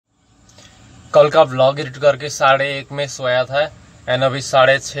कल का vlog edit करके 1:30 में सोया था एंड अभी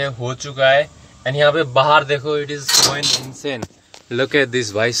 6:30 हो चुका है। एंड यहाँ पे बाहर देखो, it is going insane. Look at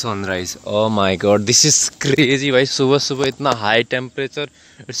this भाई, sunrise. Oh my God, this is crazy भाई। सुबह सुबह इतना high temperature,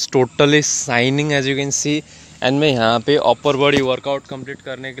 it's totally shining as you can see. And मैं यहाँ पे अपर बॉडी वर्कआउट कंप्लीट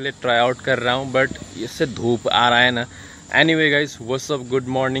करने के लिए ट्राई आउट कर रहा हूँ, बट इससे धूप आ रहा है ना। Anyway guys, what's up, good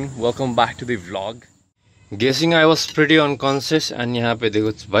morning, welcome back to the vlog. गेसिंग I was pretty unconscious. And यहाँ पे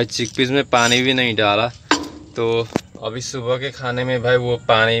देखो भाई, चिकपीस में पानी भी नहीं डाला, तो अभी सुबह के खाने में भाई वो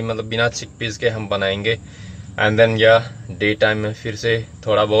पानी मतलब बिना चिकपीस के हम बनाएंगे। एंड देन या डे टाइम में फिर से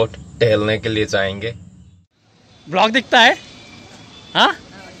थोड़ा बहुत टहलने के लिए जाएंगे। ब्लॉग दिखता है? हाँ,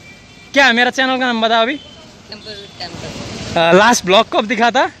 क्या है मेरा चैनल का नाम बताओ अभी। लास्ट ब्लॉग कब दिखा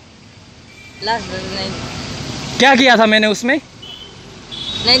था? क्या किया था मैंने उसमें?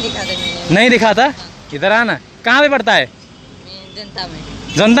 नहीं दिखा था मैंने। नहीं दिखा था? इधर आना। कहाँ पे पड़ता है? जनता में।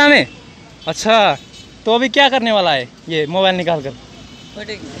 जनता में? अच्छा, तो अभी क्या करने वाला है? ये मोबाइल निकाल कर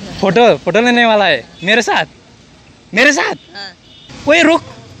फोटो लेने वाला है मेरे साथ? मेरे साथ? हाँ। कोई रुक,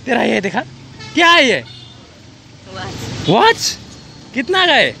 तेरा ये दिखा, क्या है ये? वॉच। कितना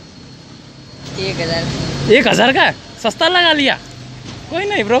का है? 1000। 1000 का? सस्ता लगा लिया। कोई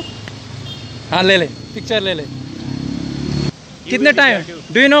नहीं ब्रो, हाँ ले ले, पिक्चर ले ले। कितने time?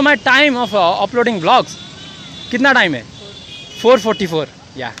 Do you know my time of uploading blogs? कितना टाइम है? 4:44।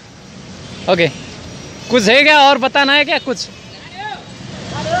 या ओके। कुछ है क्या और बताना है क्या कुछ?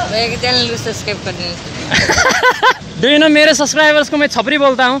 चैनल को सब्सक्राइब कर देना। डू यू नो मेरे सब्सक्राइबर्स को मैं छपरी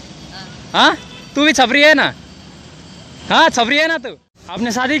बोलता हूँ। हाँ, तू भी छपरी है ना? हाँ, छपरी है ना तू?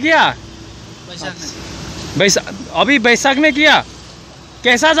 आपने शादी किया? अभी बैसाख में किया?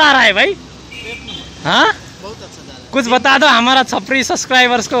 कैसा जा रहा है भाई? हाँ, बहुत अच्छा जा रहा है। कुछ बता दो हमारा छपरी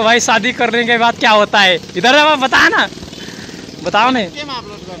सब्सक्राइबर्स को भाई, शादी करने के बाद क्या होता है। इधर है, बता ना, बताओ नहीं।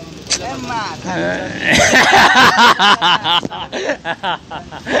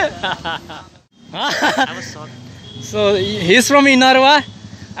 So he is from Inarwa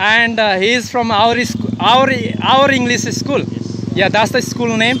and he is from our English school. Yeah, that's the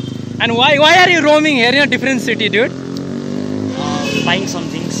school name. And why are you roaming here in a different city, dude? Buying some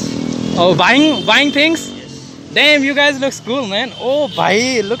things. Oh, buying things? Yes. Damn, you guys looks cool, man. Oh,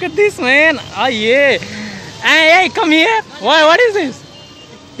 bhai, look at this, man. Ah, yeah. Hey, come here. What is this?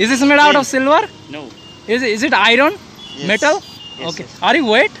 Is this made out of silver? No. Is it iron? Yes. Metal? Yes, Okay. yes. Are you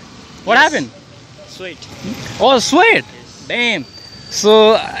wet? What Yes. happened? Sweet. Oh, sweat. Yes. Damn. So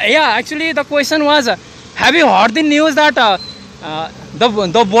yeah, actually the question was, have you heard the news that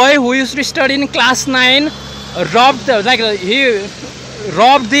the boy who used to study in class 9 robbed he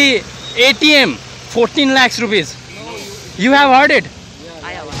robbed the ATM 14 lakhs rupees? No. You have heard it? Yeah.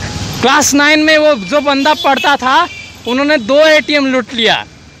 I have. Class 9 में वो जो बंदा पढ़ता था, उन्होंने 2 ATM लूट लिया,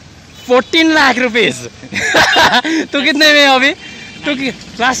 14 lakh rupees. तू कितने में अभी? तू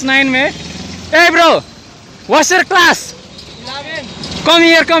क्लास 9 में? ए bro, what's your class? 11।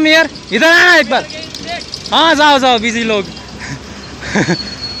 Come here, इधर आना एक बार। हाँ, जाओ बिजी लोग।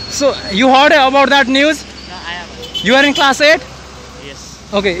 So you heard about that news? I have. You are in class 8? Yes.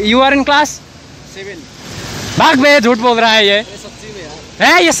 Okay, you are in class 7. भाग बे, झूठ बोल रहा है ये।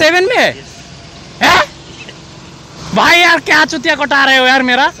 है ये 7 में है? भाई यार, क्या चुतिया कटा रहे हो यार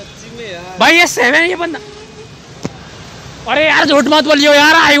मेरा। भाई ये 7 ये बंदा। अरे यार, झूठ मत बोलियो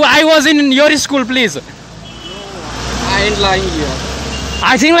यार। I was in your school, please. I ain't lying here.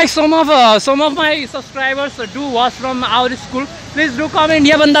 I think like some of my subscribers do was from our school. Please do comment.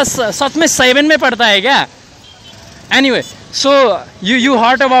 ये बंदा सच में 7 में पढ़ता है क्या? Anyway, so you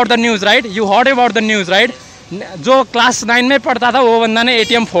heard about the news, right? You heard about the news, right? जो class 9 में पढ़ता था, वो बंदा ने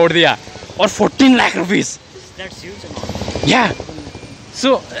ATM फोड़ दिया और 14 lakh rupees. That's huge amount. Yeah. So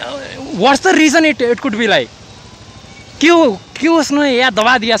what's the reason it could be like? क्यों उसने यार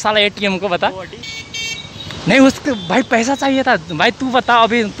दबा दिया साला ATM को, बता। नहीं, उसको भाई पैसा चाहिए था। भाई तू बता,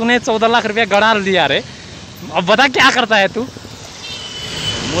 अभी तूने 14 लाख रुपया गड़ा लिया रे, अब बता क्या करता है तू?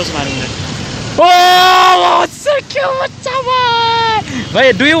 मोज मारूंगा। ओह, क्यों बच्चा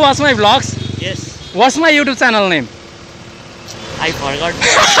भाई। Do you watch my blogs? Yes. What's my YouTube channel name? I forgot.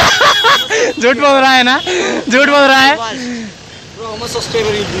 झूठ बोल रहा है ना, झूठ बोल रहा है। Bro, how much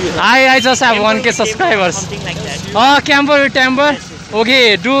subscriber you do? I just have 1K subscribers. Something like that. Oh, camper with temper.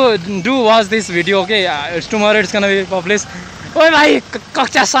 Okay, do watch this video. Okay, tomorrow it's gonna be published. ओए भाई,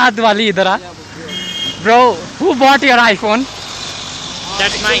 कक्षा 7 वाली इधर आ। Bro, who bought your iPhone?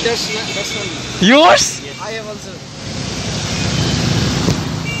 That's mine. That's mine. Yours? Yes. I have also.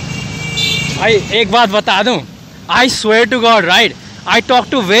 भाई एक बात बता दूं, I swear to God, right? I talk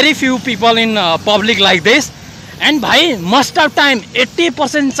to very few people in public like this, and भाई मस्ट ऑफ टाइम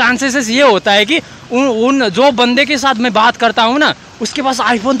 80% चांसेस ये होता है कि उन जो बंदे के साथ मैं बात करता हूँ ना, उसके पास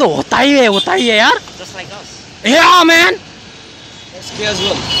आईफोन तो होता ही है यार. Just like us. या मैन, SK as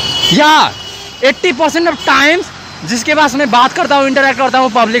well. या 80% ऑफ टाइम्स जिसके पास मैं बात करता हूँ, इंटरेक्ट करता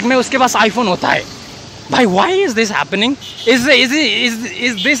हूँ पब्लिक में, उसके पास आईफोन होता है. भाई why is this happening? Is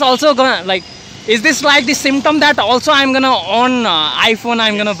this also like, is this like the symptom that also I am gonna on iPhone, I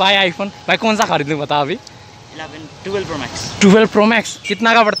am gonna buy iPhone? भाई कौन सा खरीद लूँ बताओ अभी? 12 Pro Max. 12 Pro Max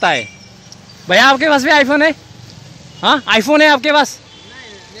कितना का पड़ता है? भैया आपके पास भी आईफोन है? हाँ आईफोन है आपके पास?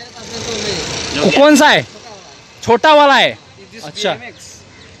 कौन सा है? छोटा वाला है? अच्छा.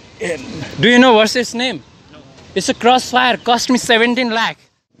 Do you know what's its name? It's a Crossfire. Cost me 17 lakh.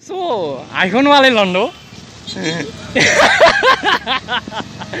 So iPhone वाले लंडो.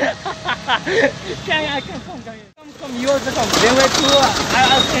 Come, you also come. They were two.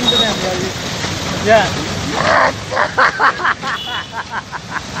 I'll send to them. Yeah.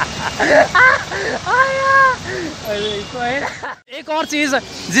 एक और चीज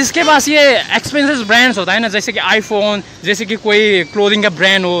जिसके पास ये एक्सपेंसिव ब्रांड्स होता है ना, जैसे कि आईफोन, जैसे कि कोई क्लोथिंग का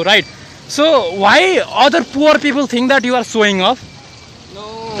ब्रांड हो, right? So why other poor people think that you are showing off?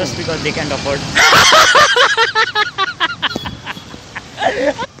 Just because they can't afford.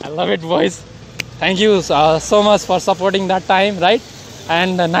 I love it, boys. Thank you so much for supporting that time, right?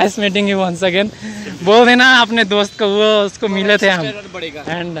 And nice meeting you once again. बोल देना अपने दोस्त को, वो उसको मिले थे हम.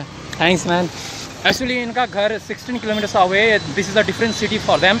 And thanks man. Actually इनका घर 16 kilometre away. This is a different city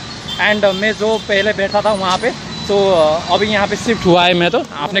for them. And मैं जो पहले बैठा था वहाँ पे, तो अभी यहाँ पे शिफ्ट हुआ है मैं तो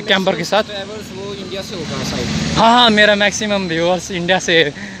अपने कैंपर के साथ. वो इंडिया से होगा शायद. हाँ, मेरा मैक्सिमम व्यूअर्स इंडिया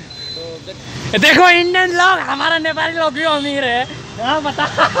से. देखो इंडियन लोग, हमारा नेपाली लोग क्यों अमीर है? हाँ बताओ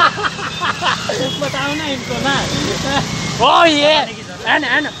ना इनको ना. Oh yeah,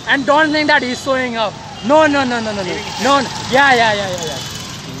 and don't think that he's showing off. No. Yeah.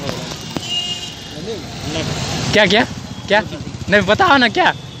 क्या? नहीं बताओ ना,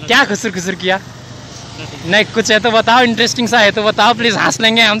 क्या खुसर किया? नहीं कुछ है तो बताओ, इंटरेस्टिंग सा है तो बताओ प्लीज, हंस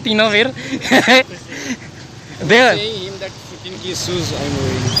लेंगे हम तीनों फिर.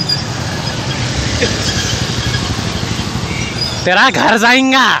 तेरा घर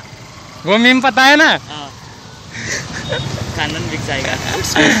जाएगा, वो मीम पता है ना? खानन बिक जाएगा.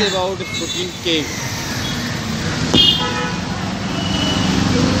 About 14K.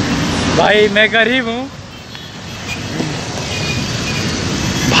 भाई मैं गरीब हूँ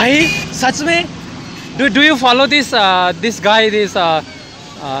भाई सच में. Do you follow this guy, this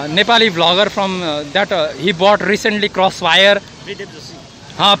Nepali vlogger from that he bought recently Crossfire?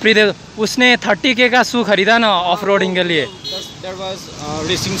 हाँ प्रीदेव, उसने 30K का शू खरीदा ना ऑफ रोडिंग के लिए. That was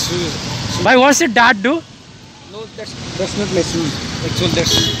racing shoes. भाई what's your dad do? No, that's not my shoes. Actually,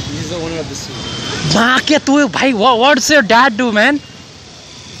 he's the owner of the shoes. माँ के तू भाई, what's your dad do man?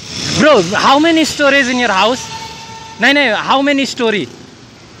 Bro, how many stories in your house? नहीं, how many story?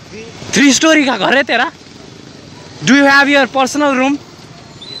 3 story का घर है तेरा? Do you have your personal room?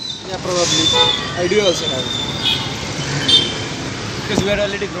 Yeah, probably. I do also have. Because we are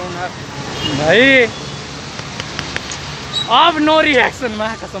already grown up. भाई अब no reaction.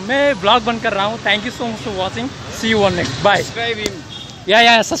 मैं कसम, मैं ब्लॉग बंद कर रहा हूँ. Thank you so much for watching. C you on next. Bye. Subscribe him.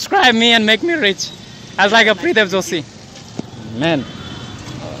 Yeah, subscribe me and make me rich as like a Pridev Joshi. Man.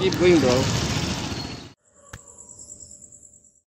 Keep going, bro.